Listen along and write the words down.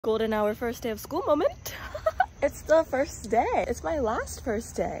Golden hour first day of school moment. It's the first day. It's my last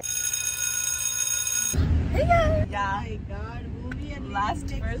first day. Hey guys! Yeah. Oh my god, movie and last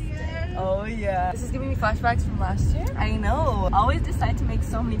next first year. day. Oh yeah. This is giving me flashbacks from last year. I know. I always decide to make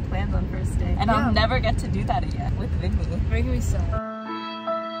so many plans on first day. And I'll never get to do that again with Vinny. Making me sad.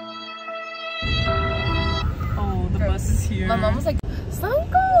 Oh, the bus is here. My mom was like,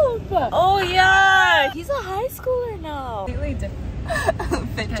 Sankoop! Oh yeah! He's a high schooler now. Completely different.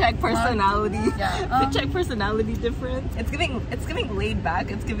 Fit check personality. Yeah. Fit check personality difference. It's giving laid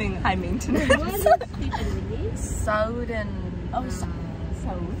back. It's giving high maintenance. Saud and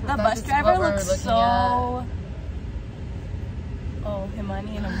The bus driver looks so. Oh,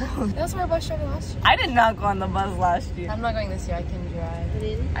 Himani and Amol. That was my bus driver last year. I did not go on the bus last year. I'm not going this year. I can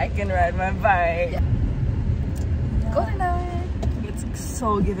drive. I can ride my bike. Yeah. Golden hour. It's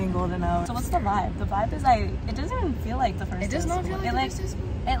so giving golden hour. So what's the vibe? The vibe is like, it doesn't even feel like the first day. It does not feel like the first day of school.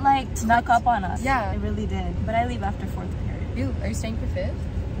 It like snuck up on us. Yeah. It really did. But I leave after 4th period. Are you staying for 5th?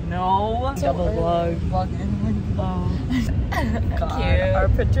 No. So Double early. vlog. Oh. God. Cute. Our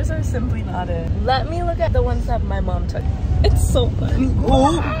pictures are simply not it. Let me look at the ones that my mom took. It's so funny.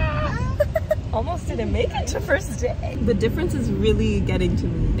 Oh. Almost didn't make it to first day. The difference is really getting to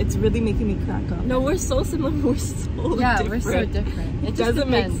me. It's really making me crack up. No, we're so similar. We're so different. We're so different. It doesn't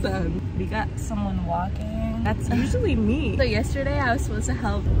make sense. We got someone walking. That's usually me. So yesterday I was supposed to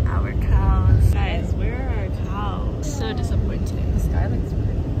help our cows. Guys, where are our cows? So disappointing. The sky looks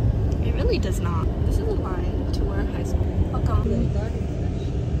pretty. It really does not. This is a line to our high school. Welcome.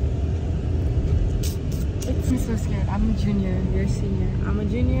 I'm so scared. I'm a junior. You're a senior. I'm a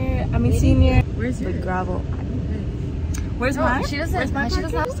junior. I'm a senior. Where's The your gravel. Where's No, mine? she doesn't. Where's my she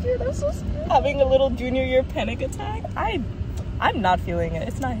doesn't have. I'm so scared. Having a little junior year panic attack. I'm not feeling it.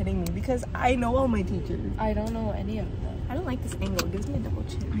 It's not hitting me because I know all my teachers. I don't know any of them. I don't like this angle. It gives me a double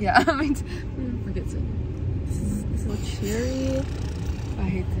chin. Yeah, I mean, forget it. This is so cheery. I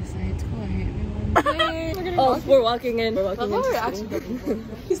hate this. I hate school. I hate everyone. Oh, we're walking in. We're walking in.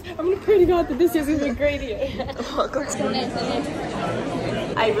 I'm gonna pray to God that this year's gonna be a great year. Welcome.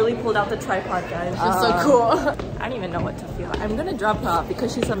 I really pulled out the tripod, guys. That's so cool. I don't even know what to feel. I'm gonna drop her off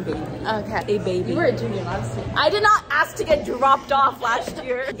because she's a baby. Okay. A baby. You were a junior last year. I did not ask to get dropped off last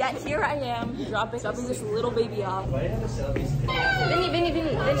year. Yet here I am, dropping this little baby off. Vinny.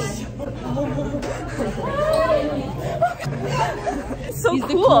 It's so He's cool.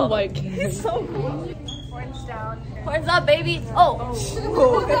 the cool white kid. He's so cool. Horns down. Horns up, baby. Oh.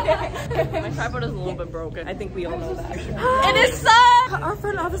 My tripod is a little bit broken. I think we all know that. It is such. Our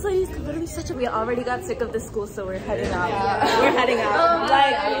front office ladies could literally such a. We already got sick of this school, so we're heading out. Yeah. We're heading out.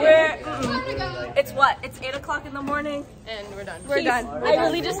 It's what? It's 8 o'clock in the morning. And we're done. We're done. I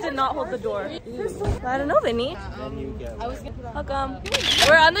really just did not hold the door. I don't know, Vinny. How come?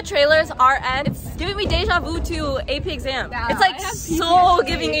 We're on the trailers, RN. It's giving me deja vu to AP exam. It's like so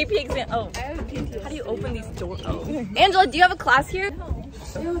giving AP exam. Oh, how do you open these doors? Oh. Angela, do you have a class here?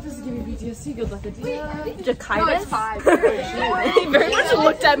 Ew, this is giving me PTSD. Good luck, Adia. Jacitis? No, it's 5. He very much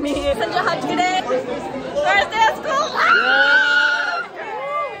looked at me. Sanjay Hajgide. Thursday at school.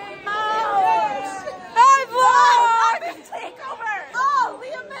 Hey, vlog! Takeover! Oh,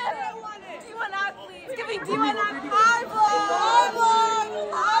 Liam Min! D1 athlete. It's giving D1 athlete. Hi, vlog!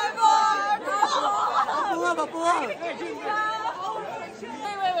 Wait.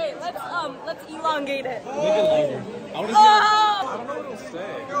 Let's elongate it. Make it lighter. I don't know what it'll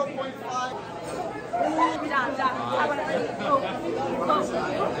say.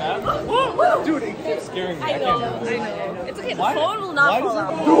 0.5. Dude, it keeps scaring me. I can't do it. It's okay, the phone will not fall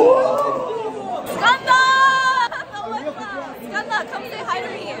out. Skanda, come say hi to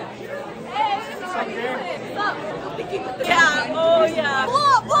me. Hey, how are you doing? What's up? Yeah, oh yeah.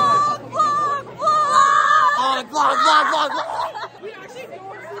 Vlog! We actually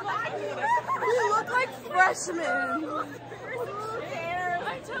look like freshmen.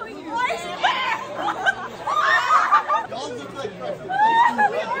 I'm telling you. Y'all look like We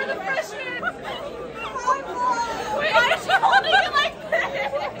are the freshmen. Why is she holding it like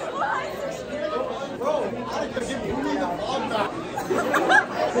this? Bro, I'm gonna give Jimmy the ball back.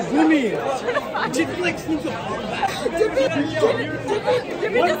 Jimmy like sneaks the ball back. Did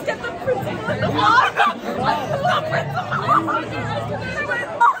we just get the principal in the vlog? The principal!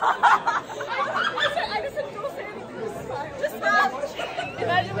 I just said don't say anything. Just stop.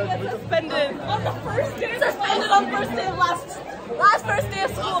 Imagine we get suspended on the first day. Suspended on first day of last first day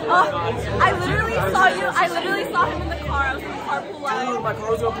of school. I literally saw you. I literally saw him in the car. I was in the carpool line. My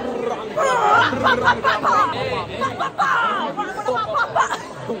car was FBLA. Let's go.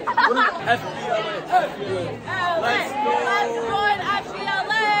 Let's join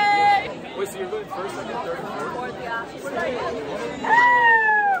FBLA.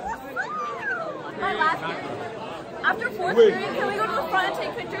 first period, can we go to the front and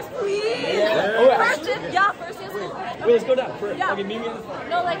take pictures, please? Yeah. First day of school. Wait, let's go down. First. Yeah. Okay, meet me in the front.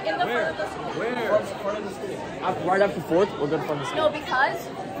 No, like in the front of the school. Where? Front of the school. Right after 4th, we'll go to front of the school. No, because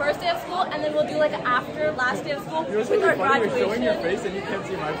first day of school, and then we'll do like after last day of school You're with our funny. You're showing your graduation. face and you can't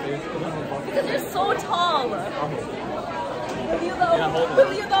see my face. Because you're so tall. Will you though? Yeah, hold on.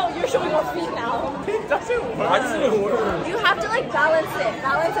 Will you though? You're showing your feet now. It doesn't work. Why doesn't it work? You have to like balance it.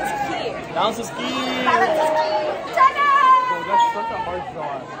 Balance is key. Balance the ski. Balance is key. Ta-da! Oh, that's such a hard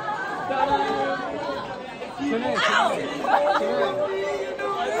shot.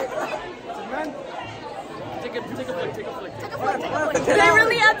 Take a flick. They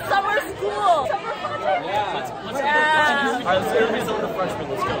really had summer school. Summer project. Yeah. Alright, let's interview some of the freshmen.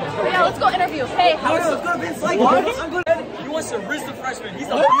 Let's go. Oh, yeah, let's go interview. Hey, how are you? What? He wants to risk the freshman. He's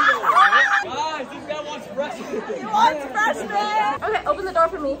a hero. Guys, this guy wants freshmen. He wants freshmen. Okay, open the door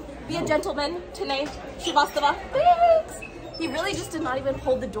for me. Be a gentleman. Tanay Srivastava. Thanks. He really just did not even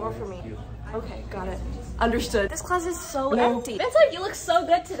hold the door for me. Okay, got it. Understood. This class is so empty. Vincent, you look so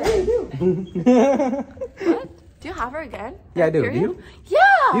good today. What? Do you have her again? Yeah, I do. Period? Do you? Yeah.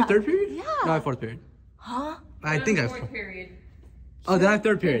 You have third period? Yeah. No, I have fourth period. Huh? I think I have fourth period. Oh, then I have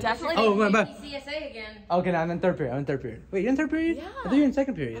third period. Definitely. Oh, my. CSA again. Okay, now I'm in third period. I'm in third period. Wait, you're in third period? Yeah. I thought you were in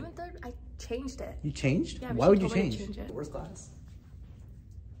second period. I'm in third. I changed it. You changed? Yeah, Why would you told me to change? it. Worst class?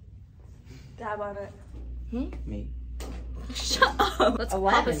 Dab on it. Me. Shut up. Let's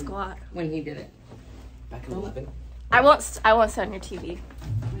pop a squat. When he did it. Back in 11. I won't sit on your TV.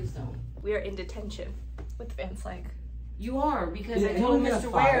 Please don't. We are in detention with Vance like. You are, because Yeah, I you told only got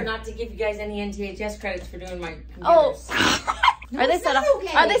Mr. 5. Ware not to give you guys any NTHS credits for doing my computers. Oh. Are they it's set not up?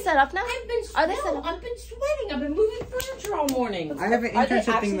 okay. Are they set up now? I've been Are they set up? I've been sweating. I've been moving furniture all morning. I have an Are they internship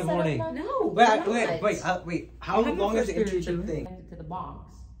thing actually in the set up morning. now? No. Wait. How long is the internship thing? Send it to the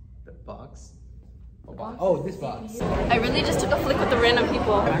box. The box? Oh, this box. I really just took a flick with the random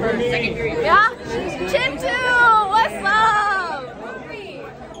people. For second period. Yeah? Chintu! What's up?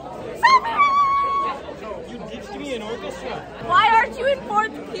 You ditched me in orchestra. Why aren't you in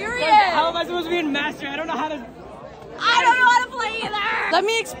fourth period? How am I supposed to be in master? I don't know how to. I don't know how to play either! Let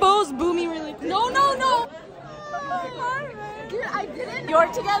me expose Boomy really quick. No. Dude, I didn't. You're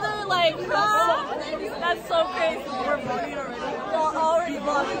together, like, huh? That's so crazy. We're vlogging already. We're already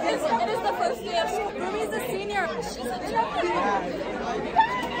vlogging. It is the first day of school. Ruby's a senior. She's a junior.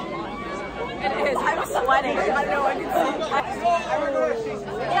 It is. I'm sweating. I know I can see.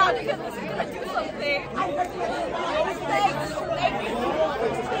 Yeah, because this is gonna do something. Thank you.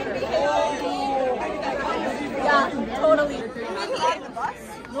 Yeah, totally.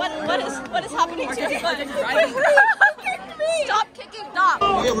 What is happening to you? Stop kicking Dab.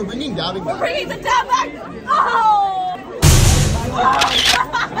 Oh yeah, we're bringing dabbing We're back. bringing the Dab back. Oh!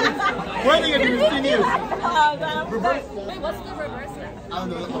 Where are they gonna continue? Wait, what's the reverse now? I don't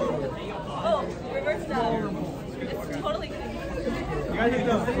know. Oh, reverse Dab. It's totally good.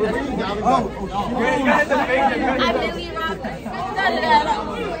 We're bringing dabbing back. I'm Lily Rock. Da-da-da-da.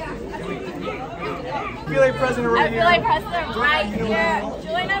 I feel like president I feel like president right here.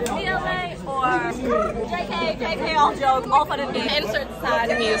 Join us, CLA, or JK, KK, all jokes, all fun and games. Insert sad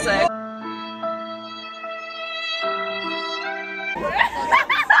music.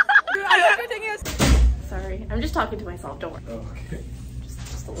 Sorry, I'm just talking to myself, don't worry. Oh, okay.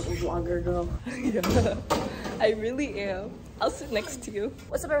 Just a little vlogger girl. Yeah, I really am. I'll sit next to you.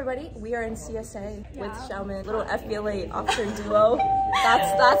 What's up, everybody? We are in CSA with Xiaomin, little FBLA officer duo.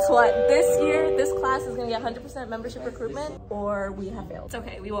 That's what this year, this class is gonna get 100% membership recruitment, or we have failed. It's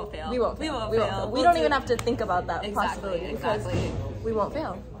okay, we won't fail. We won't fail. We don't even have to think about that possibility because we won't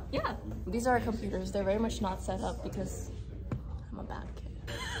fail. Yeah. These are our computers. They're very much not set up because I'm a bad kid.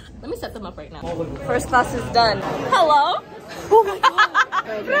 Let me set them up right now. First class is done. Hello. Oh my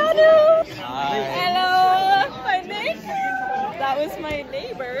god. Radu. Hello. My neighbor. That was my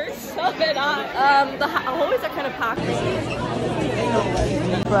neighbor. So did I. The hallways are kind of packed.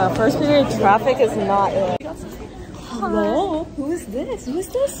 Bruh, first period traffic is not it. Hello. Who is this? Who is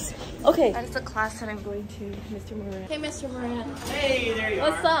this? Okay. That's the class that I'm going to, Mr. Moran. Hey, Mr. Moran. Hey, there you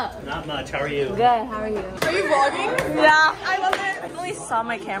What's up? Not much. How are you? Good. How are you? Are you vlogging? Yeah. I love it. I really saw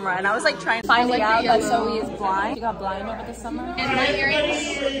my camera and I was like trying to find out that Zoe is blind. She got blind over the summer. And my area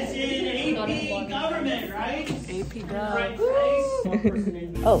is in AP government, right? AP Gov. Right.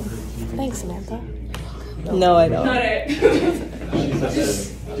 Oh, thanks, Samantha. No, I don't.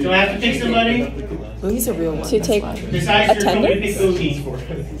 Do I have to take somebody? He's a real one. To take Besides your attendance? somebody pick Boogie.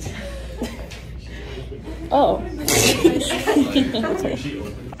 Oh.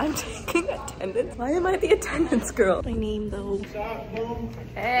 I'm taking attendance. Why am I the attendance girl? My name though.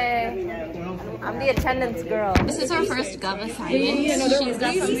 Hey, I'm the attendance girl. This is our first Gov assignment. She's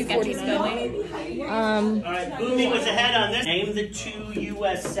got some sketches going. Alright, Boomy was ahead on this. Name the 2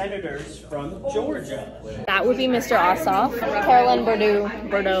 U.S. senators from Georgia. That would be Mr. Ossoff, Carolyn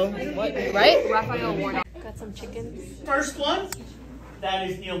Bordeaux, right? Raphael Warnock. Got some chickens. First one, that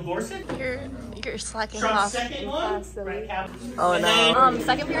is Neil Gorsuch. You're slacking Trump's off. second one, Brett Kavanaugh. Oh no.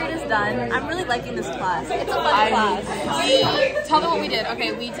 Second period is done. I'm really liking this class. It's a fun class. Tell them what we did.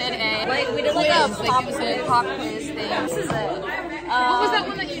 Okay, we did a We did like a pop quiz thing. This is it. what was that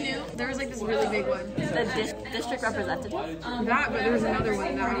one that you knew? There was like this really big one. The district representative. That, but there was another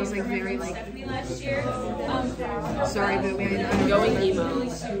one that was like very like. Sorry, Boomy. I'm going emo.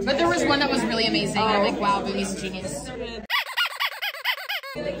 But there was one that was really amazing. I'm like, wow, Boomy's a genius.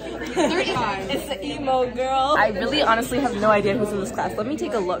 35. It's the emo girl. I really honestly have no idea who's in this class. Let me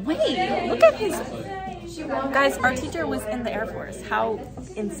take a look. Wait, look at his. Guys, our teacher was in the Air Force. How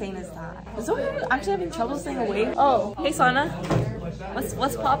insane is that? Is someone actually having trouble staying awake? Oh, hey Sana.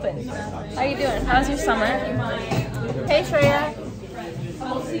 What's poppin'? How you doing? How's your summer? Hey Shreya.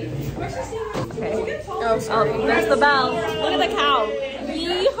 Okay. Oh, there's the bell. Look at the cow.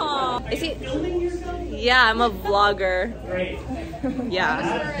 Yeehaw. Is he? Yeah, I'm a vlogger. Yeah.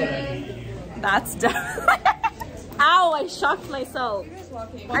 That's definitely. Ow, I shocked myself.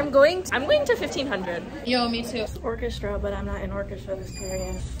 I'm going to 1500. Yo, me too. Orchestra, but I'm not in orchestra this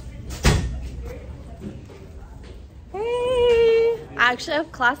period. Hey! I actually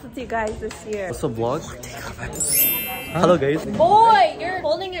have class with you guys this year. What's up, vlog? Hello, guys. Boy, you're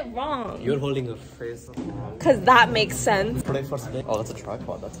holding it wrong. You're holding a face. Cause that makes sense. Today, first day. Oh, that's a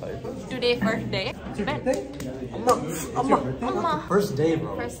tripod. That's how you do. Today, first day. First day,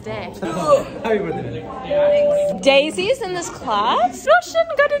 bro. First day. Happy birthday. Daisy's in this class? Russian,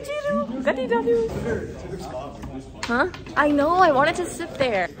 gadi-dadu. Huh? I know, I wanted to sit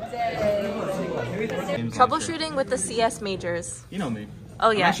there. Troubleshooting with the CS majors. You know me. Oh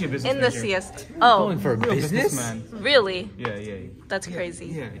yeah, actually a business in the major. CS. Oh, Going for a business? Man. really? Yeah. That's crazy.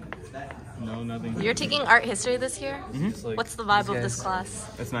 Yeah. No, nothing. You're taking art history this year? Mm-hmm. What's the vibe of this class?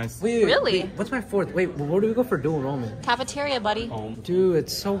 That's nice. Wait, Really? Wait, what's my fourth? Wait, where do we go for dual enrollment? Cafeteria, buddy. Dude,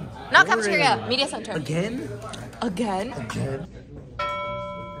 it's so Not boring. cafeteria, media center. Again? Again? It's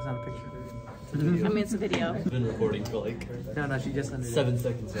not a picture. I mean, it's a video. I've been recording for like No, she just ended 7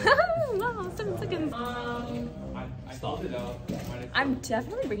 seconds. No, 7 seconds. Stop. I'm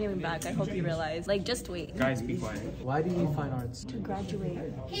definitely bringing him back. I hope you realize. Like, just wait. Guys, be quiet. Why do you need fine arts? To graduate.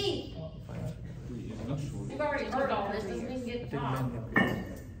 You've already heard all this. Doesn't mean get the job.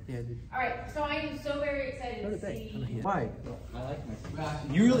 Yeah, dude. All right, so I am so very excited to see. Why?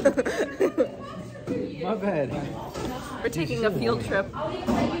 You really? My bad. We're taking a field trip. You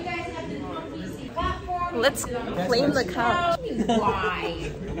guys have the PC platform. Let's claim the couch.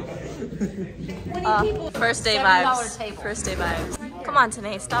 Why? First day vibes. First day vibes. Come on,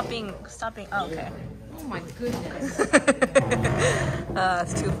 Tanae. Stop being. Oh, okay. Oh my goodness.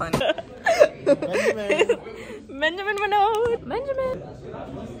 It's too funny. Benjamin Renaud. Benjamin.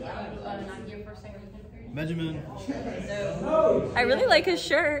 I really like his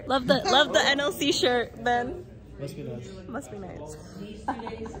shirt. Love the NLC shirt, Ben. Must be nice. Must be nice.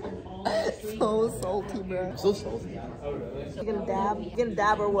 So salty, bro. So salty. You gonna dab? You gonna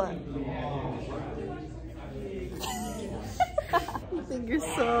dab or what? You think you're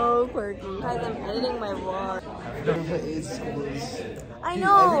so quirky. Guys, I'm editing my vlog. I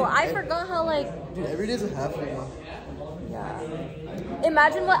know. I forgot how like. Dude, every day's a half day. Yeah.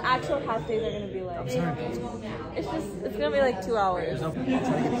 Imagine what actual half days are gonna be like. It's gonna be like 2 hours.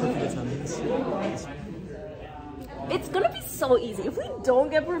 It's gonna be so easy. If we don't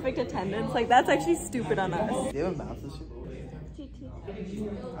get perfect attendance, like that's actually stupid on us. Do you have a math this year?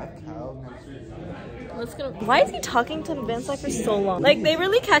 I have cow. Why is he talking to Ben like for so long? Like they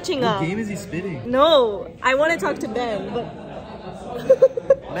really catching up. What game is he spitting? No, I want to talk to Ben, but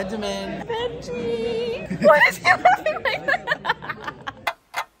Benjamin. Benji. Why is he laughing like that?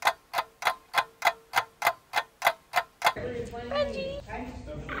 Benji.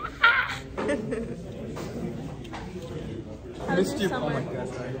 Missed you. Summer? Oh my god,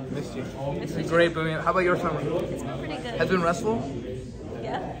 sorry. Missed you. Great, Boomy. How about your summer? It's been pretty good. Has been restful?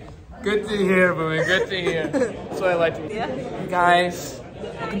 Yeah. Good to hear, Boomy. Good to hear. That's what I like to hear. Yeah. Hey guys,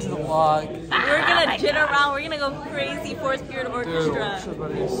 welcome to the vlog. We're gonna jit around. We're gonna go crazy. Fourth period Dude, orchestra. it's about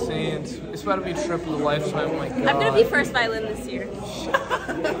to be insane. It's about to be a trip of a lifetime. Oh my god. I'm gonna be first violin this year.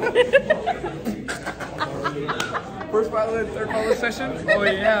 First violin, third violin session? Oh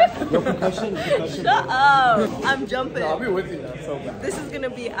yeah. Your percussion. Shut up! I'm jumping. I'll be with you. That's so bad. This is gonna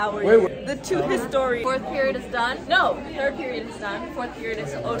be our Wait, year. The two history. Fourth period is done. No, third period is done. Fourth period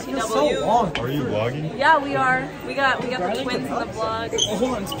is OTW. So long. Are you vlogging? Yeah, we are. We got the twins in the vlog. Oh,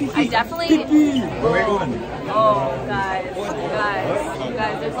 hold on, speak. I definitely. Where going? Oh, guys,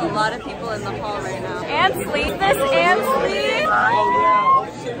 there's a lot of people in the hall right now. Ansley, this Ansley.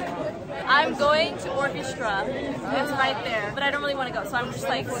 I'm going to orchestra. It's right there, but I don't really want to go, so I'm just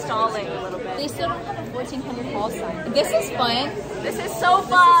like stalling a little bit. They still don't have a 1400 hall sign. This is fun. This is so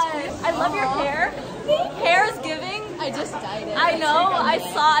fun. I love your hair. Hair is giving. I just dyed it. I know. I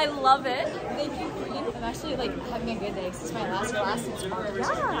saw. I love it. Thank you. I'm actually like having a good day. This is my last class since March.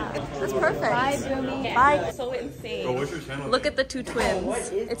 Yeah, that's perfect. Bye, Boomy. Bye. So insane. Oh, what's your channel? Look at the two twins.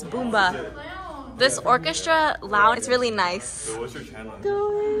 It's Boomba. This orchestra lounge, it's really nice. So what's your channel?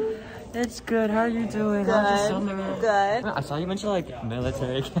 It's good. How are you doing? Good. Good. I saw you mention like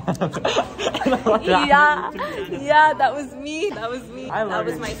military camp. Yeah, that was me. That was me. I love that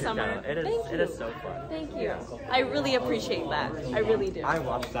was your my YouTube summer. channel. It is so fun. Thank you. I really appreciate that. I really do. I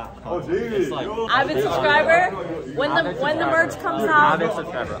watched that. Oh, dude. It's like Avid subscriber. When the merch comes out. Avid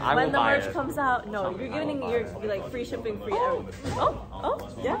subscriber. I When will the buy merch it. comes out, no, you're getting your like free shipping, free everything. Oh,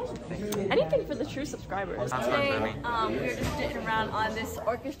 yeah. Anything for the true subscribers. Today, we're just sitting around on this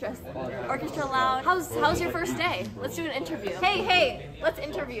orchestra lounge. How's your first day? Let's do an interview. Hey, let's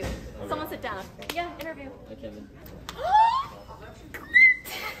interview. Someone sit down. Yeah, interview. Hey, Kevin.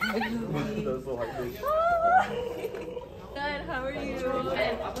 Good, how are you?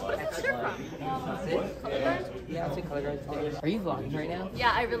 What is this shirt from? Color Guard? Yeah, I'll take color guard today. Are you vlogging right now?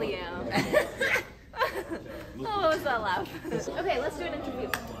 Yeah, I really am. Oh, what was that laugh? Okay, let's do an interview.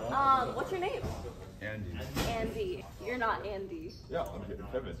 What's your name? Andy. Andy. You're not Andy. Yeah, I'm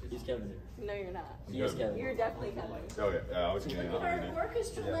Kevin. He's Kevin. No, you're not. He's Kevin. You're definitely Kevin. Oh yeah, I was kidding. Our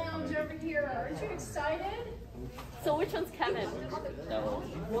orchestra lounge over here. Aren't you excited? So which one's Kevin? No.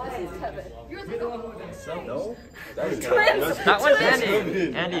 This is Kevin. You're the No? That is twins. That one's That's Andy.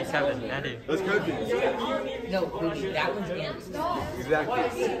 Kevin. Andy's Kevin. Andy. That's Kevin. No, that one's Andy. Exactly.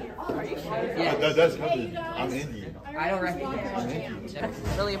 Yeah. That's Kevin. I'm Andy. I don't recognize I'm Andy.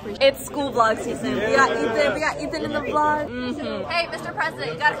 Really appreciate it. It's school vlog season. We got Ethan in the vlog. Hey, Mr.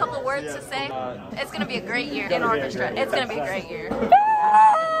 President, you got a couple words to say? It's gonna be a great year in orchestra. It's gonna be a great year.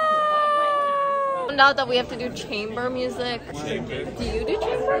 Found out that we have to do chamber music. Do you do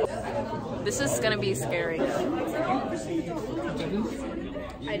chamber? This is gonna be scary. I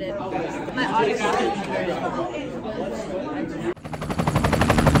did. My audio.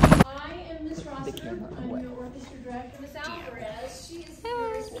 I am Miss Rossiter. I'm your orchestra director. Miss Alvarez. She is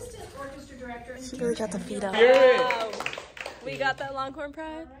your assistant orchestra director. She really got the feet up. Wow. We got that Longhorn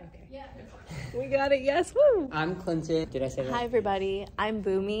Pride? Yeah. We got it, yes, woo! I'm Clinton. Did I say that? Hi everybody, I'm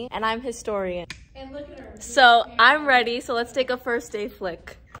Boomy, and I'm historian. And look at her. So, I'm ready, so let's take a first day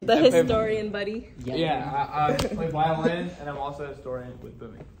flick. The historian buddy. Yeah, I play violin and I'm also a historian with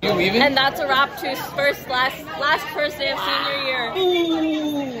Booming. You leaving? And that's a wrap to last first day of senior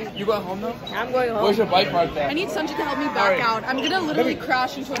year. You going home though? I'm going home. Where's your bike parked I at? need Sanjay to help me back out. I'm gonna literally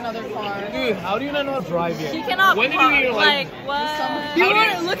crash into another car. Dude, how do you not know how to drive yet? You cannot When did park, you get your like, license?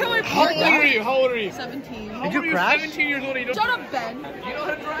 what? Look how I How parked old are you? How old are you? 17. Did you crash? 17 years old and you don't Shut up, Ben. You know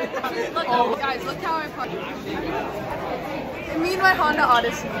how to drive? Oh, guys, look how I parked. Me and my Honda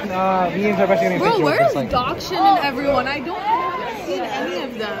Odyssey. Me and Sebastian getting a Bro, picture with where's this, like, Dakshin and everyone? I haven't seen any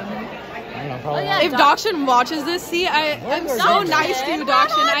of them. I don't know, probably. yeah, If Dakshin watches this, see, I'm so nice to you,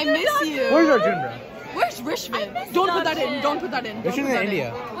 Dakshin. I miss you. Where's Arjun, bro? Where's Rishvan? Don't put that in. Don't put that in. Rishvan in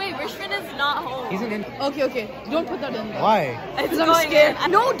India. Wait, Richmond is not home. He's in India. Okay. Don't put that in. Why? It's I'm going scared.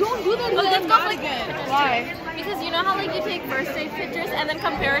 in. No, don't do that. Okay, let's go for again. pictures. Why? Because you know how like you take first day pictures and then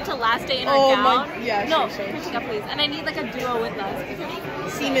compare it to last day in our Oh gown? my- yeah, No, sure. Kritika, please. And I need like a duo with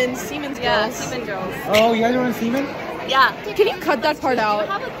us. Siemens Yeah, girls. Seaman girls. Oh, you guys are on Seaman? Yeah. Can you cut that part Do you out?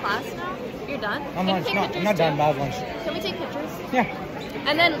 have a class now? You're done? I'm Can we lunch. take No, pictures I'm not done, too? but I have lunch. Can we take pictures? Yeah.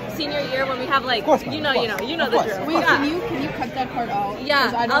 And then senior year when we have like, course not, you know of course. the Of course. drill. Wait, can you cut that part out? Yeah,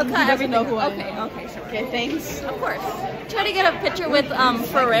 'Cause I I'll don't, cut he doesn't everything. know who I am. Okay, sure. Okay, thanks. Of course. Try to get a picture with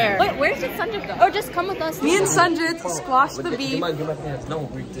Ferrer. Wait, where did Sanjay go? Or just come with us. Me and Sanjit squash the beef. No,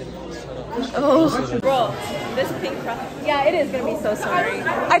 we didn't. Oh, bro, this pink cross. Yeah, it is gonna be so sorry.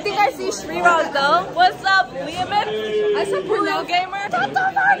 I think I see Shriraj though. What's up, Liam? I saw Purnell Gamer.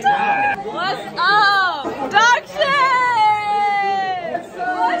 What's up, Dakshin?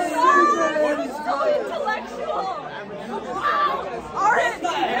 What's up? So intellectual. Wow. Orange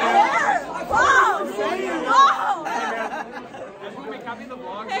hair. Wow.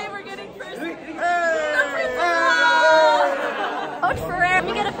 Wow. Hey, we're getting first.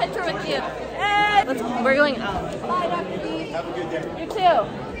 going out. Bye, Dr. B. Have a good day. You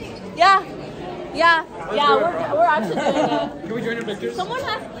too. Yeah. Yeah, we're actually doing it. Can we join in pictures? Someone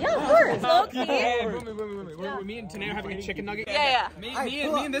has, yeah, of course. Low-key. Hey, wait. Me and Tanay are having a chicken nugget. Yeah. Me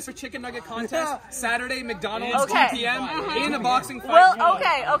and this are chicken nugget contest. Saturday, McDonald's, Okay. 2 p.m. In a boxing fight. Well,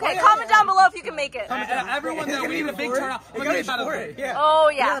 okay. Comment down below if you can make it. Everyone that we need a big turnout. We're gonna be about it. Yeah. Oh,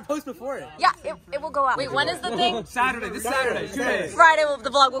 You yeah. gotta post before it. Yeah, it will go out. Wait, when is the thing? Saturday. This Saturday. 2 days. Friday, the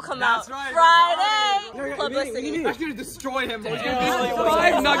vlog will come out. That's right. Friday. Publicity. I'm gonna destroy him. He's gonna do like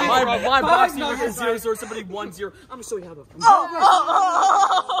 5 nuggets. My boxing record 0 somebody 1-0. I'm gonna show you how to.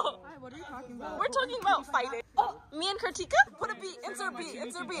 Oh. What are you talking about? We're talking about fighting. Oh, me and Kartika? Put a beat. Insert beat.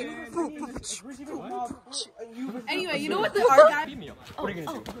 Anyway, you know what the art guy? What are you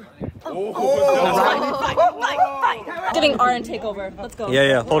gonna do? Fight. Getting Aaron take over. Let's go.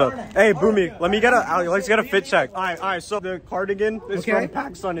 Yeah. Hold up. Hey, Boomy, let's get a fit check. All right. So the cardigan is from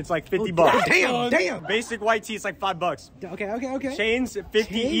PacSun. It's like $50. Damn. Basic white tee is like $5. Okay. Chains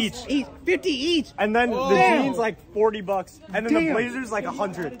 50 each. 50 each. And then the jeans like $40. And then the blazers like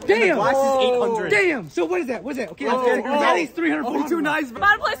 100. Damn. And the glasses 800. Damn. So what is that? Okay. That is 340. Too nice.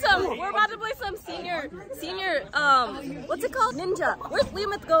 We're about to play some senior, what's it called? Ninja. Where's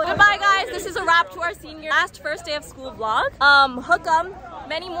Liam going? Goodbye, guys. This is a wrap to our last first day of school vlog. Hook 'em.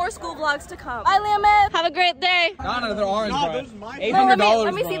 Many more school vlogs to come. Bye, Liam. Have a great day. No, they're orange, bro. $800.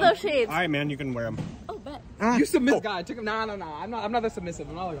 Let me see those shades. All right, man, you can wear them. Oh, bet. You submissive guy. I took him. No. I'm not that submissive.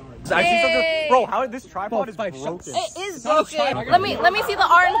 I'm not like orange. Bro, how this tripod is broken? It is broken. Let me see the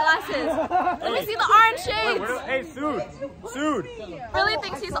orange glasses. Let me see the orange shades. Hey, Sood. Really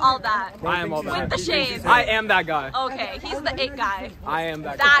thinks he's all that. I am all that. With the shades. I am that guy. Okay, he's the 8 guy. I am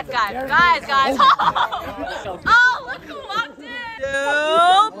that That guy. Guys. Oh, look who walked in.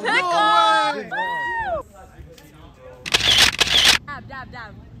 Dab.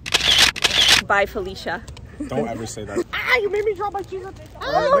 Bye, Felicia. Don't ever say that. You made me drop my cheese.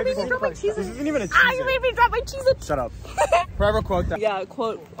 This isn't even a cheese. You made me drop my cheese. Shut up. Forever quote that. Yeah,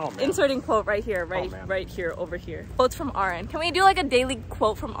 quote. Oh, man. Inserting quote right here, right here, over here. Quotes from Aaron. Can we do like a daily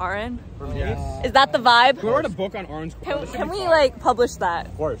quote from Aaron? Yes. Is that the vibe? We wrote a book on orange. Can we like publish that?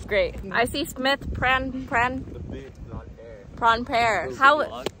 Of course. Great. I see Smith prawn pear.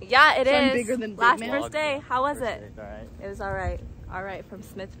 How? Yeah, it is. Bigger than Last Big first day. How was it? It was all right. All right, from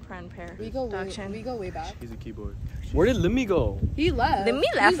Smith prawn pear. We go way back. He's a keyboard. Where did Limmy go? He left. Then me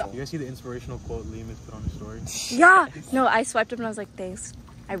left. You guys see the inspirational quote Liam has put on his story? Yeah. No, I swiped up and I was like, thanks.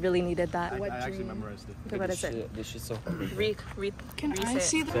 I really needed that. I actually memorized it. Okay, what is it? This shit's so Can I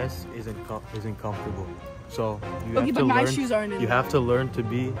see that? Success isn't comfortable. So you Okay, but my shoes aren't in You have to learn to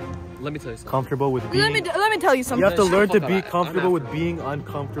be Let me tell you something. comfortable with being. Let me tell you something. You have to learn to Fuck be that. comfortable with being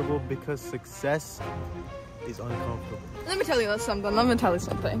uncomfortable because success is uncomfortable. Let me tell you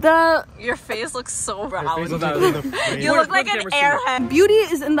something. Your face looks so Your round. face is not in the frame. You look like an airhead. Beauty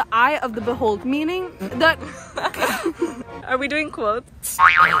is in the eye of the behold, meaning that. Are we doing quotes? No,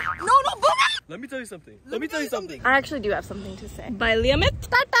 Let me tell you something. I actually do have something to say. Bye, Liamit.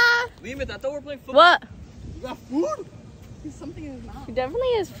 Tata. Liam, I thought we were playing football. What? You got food? something in his mouth. He definitely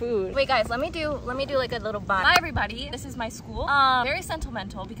is food. Wait guys, let me do like a little bye. Bye everybody. This is my school. Very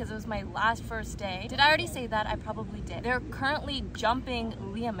sentimental because it was my first day. Did I already say that? I probably did. They're currently jumping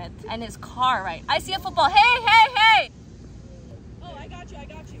Liamit and his car, right? I see a football. Hey, hey, hey! Oh, I got you.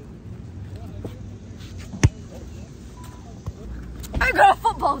 I got a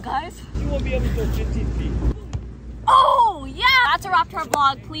football, guys. You won't be able to go 15 feet. Oh, yeah! That's a wrap to our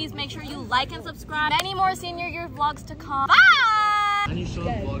vlog. Please make sure you like and subscribe. Many more senior year vlogs to come. Bye! Can you show the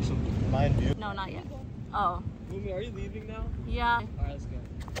vlog some mind view? No, not yet. Oh. Boomy, are you leaving now? Yeah. Alright, let's go.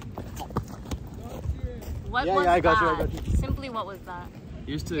 What was I got that? you. Simply, what was that?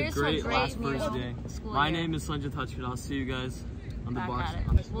 Here's to a great last first day. My name is Sanjay Touchford. I'll see you guys on the box.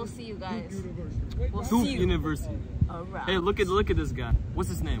 We'll see you guys. Duke University. Alright. Hey, look at this guy. What's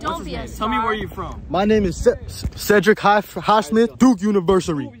his name? Don't What's be his a name? star. Tell me where you're from. My name is Cedric Highsmith, Duke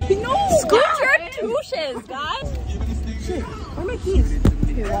University. No! Scoot your douches, guys! Shit, where are my keys?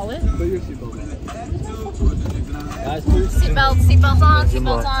 Okay, wallet. Put your seatbelt on. Guys, Seatbelts on,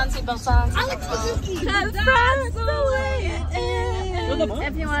 seatbelts on, seatbelts on. I like Suzuki. That's the way it is.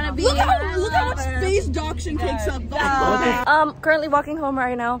 If you wanna be Look how much space Doction takes up. Currently walking home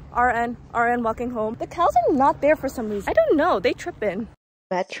right now. RN walking home. The cows are not there for some reason. I don't know. They tripping.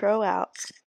 Metro out.